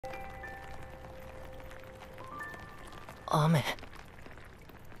雨。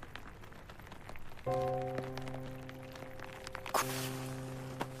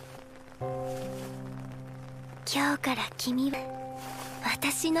今日から君は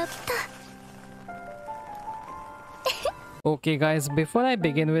私の人。 Okay guys, before I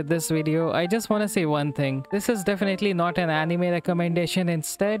begin with this video, I just want to say one thing. This is definitely not an anime recommendation.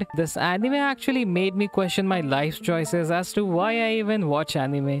 Instead, this anime actually made me question my life choices as to why I even watch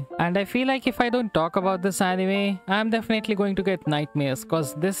anime. And I feel like if I don't talk about this anime, I'm definitely going to get nightmares,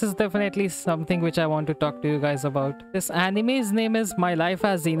 cause this is definitely something which I want to talk to you guys about. This anime's name is My Life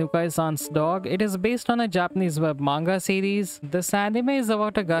as Inukai-san's Dog. It is based on a Japanese web manga series. This anime is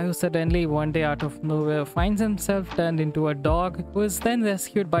about a guy who suddenly one day out of nowhere finds himself turned into a dog, who is then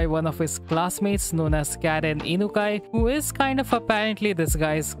rescued by one of his classmates known as Karen Inukai, who is kind of apparently this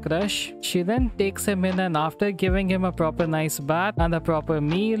guy's crush. She then takes him in, and after giving him a proper nice bath and a proper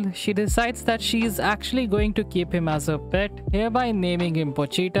meal, she decides that she is actually going to keep him as a pet, hereby naming him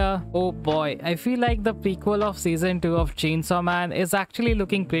Pochita. Oh boy, I feel like the prequel of season 2 of Chainsaw Man is actually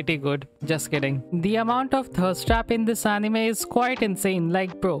looking pretty good. Just kidding. The amount of thirst trap in this anime is quite insane.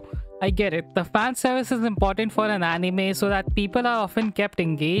 Like bro, I get it, the fan service is important for an anime so that people are often kept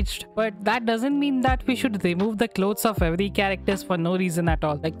engaged, but that doesn't mean that we should remove the clothes of every characters for no reason at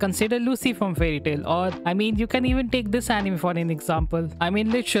all. Like consider Lucy from Fairy Tail, or I mean you can even take this anime for an example. I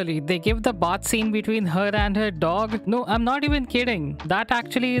mean literally, they give the bath scene between her and her dog. No, I'm not even kidding. That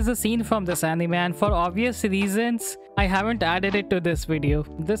actually is a scene from this anime, and for obvious reasons, I haven't added it to this video.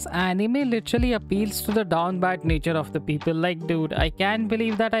 This anime literally appeals to the down bad nature of the people. Like dude, I can't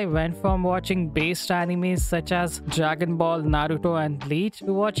believe that I went from watching based animes such as Dragon Ball, Naruto and Bleach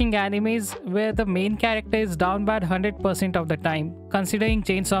to watching animes where the main character is down bad 100% of the time. Considering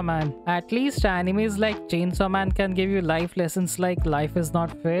Chainsaw Man, at least animes like Chainsaw Man can give you life lessons like life is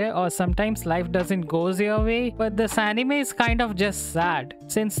not fair or sometimes life doesn't go your way, but this anime is kind of just sad,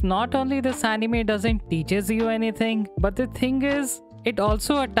 since not only this anime doesn't teaches you anything, but the thing is, it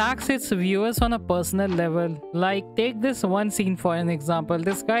also attacks its viewers on a personal level. Like, take this one scene for an example.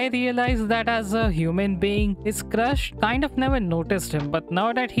 This guy realized that as a human being, his crush kind of never noticed him, but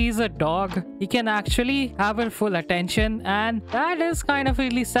now that he's a dog, he can actually have her full attention, and that is kind of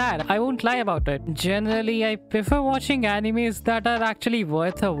really sad. I won't lie about it. Generally, I prefer watching animes that are actually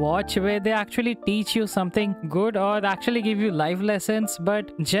worth a watch, where they actually teach you something good or actually give you life lessons,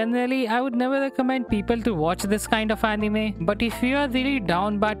 but generally, I would never recommend people to watch this kind of anime. But if you are really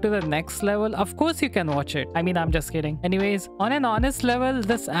down bad to the next level, of course you can watch it. I mean, I'm just kidding. Anyways, on an honest level,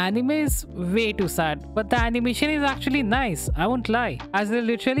 this anime is way too sad, but the animation is actually nice, I won't lie, as they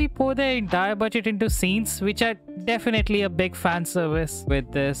literally pour their entire budget into scenes which are definitely a big fan service.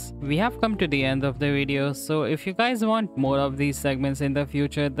 With this, we have come to the end of the video, so if you guys want more of these segments in the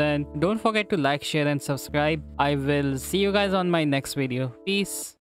future, then don't forget to like, share and subscribe. I will see you guys on my next video. Peace.